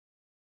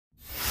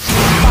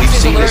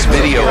this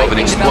video of an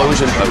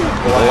explosion of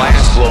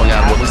glass blowing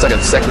out what looks like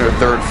a second or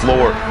third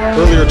floor.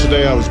 Earlier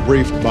today, I was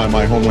briefed by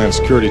my Homeland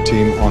Security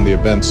team on the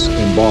events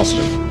in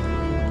Boston.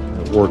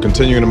 We're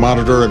continuing to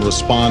monitor and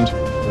respond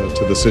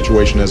to the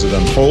situation as it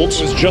unfolds.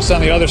 It was just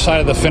on the other side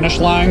of the finish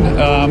line.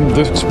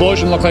 The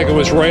explosion looked like it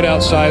was right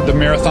outside the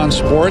Marathon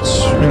Sports,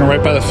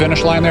 right by the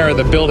finish line there, or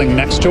the building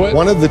next to it.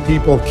 One of the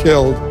people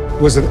killed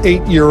was an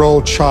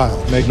 8-year-old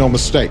child. Make no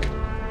mistake,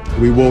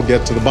 we will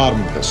get to the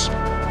bottom of this,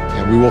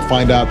 and we will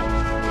find out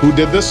who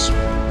did this.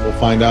 We'll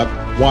find out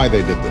why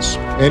they did this.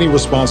 Any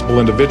responsible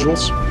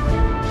individuals,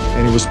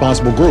 any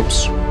responsible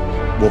groups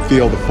will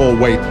feel the full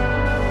weight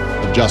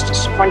of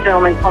justice. One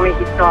gentleman told me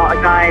he saw a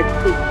guy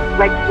whose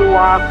leg flew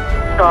off,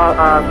 saw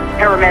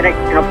paramedics,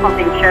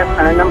 pumping chest,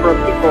 and a number of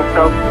people.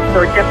 So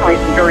there are definitely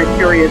some very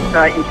serious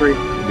injuries.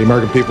 The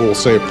American people will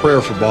say a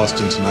prayer for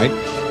Boston tonight,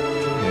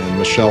 and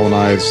Michelle and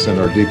I send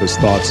our deepest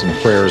thoughts and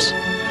prayers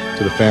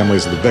to the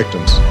families of the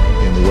victims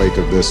in the wake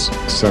of this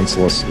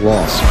senseless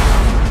loss.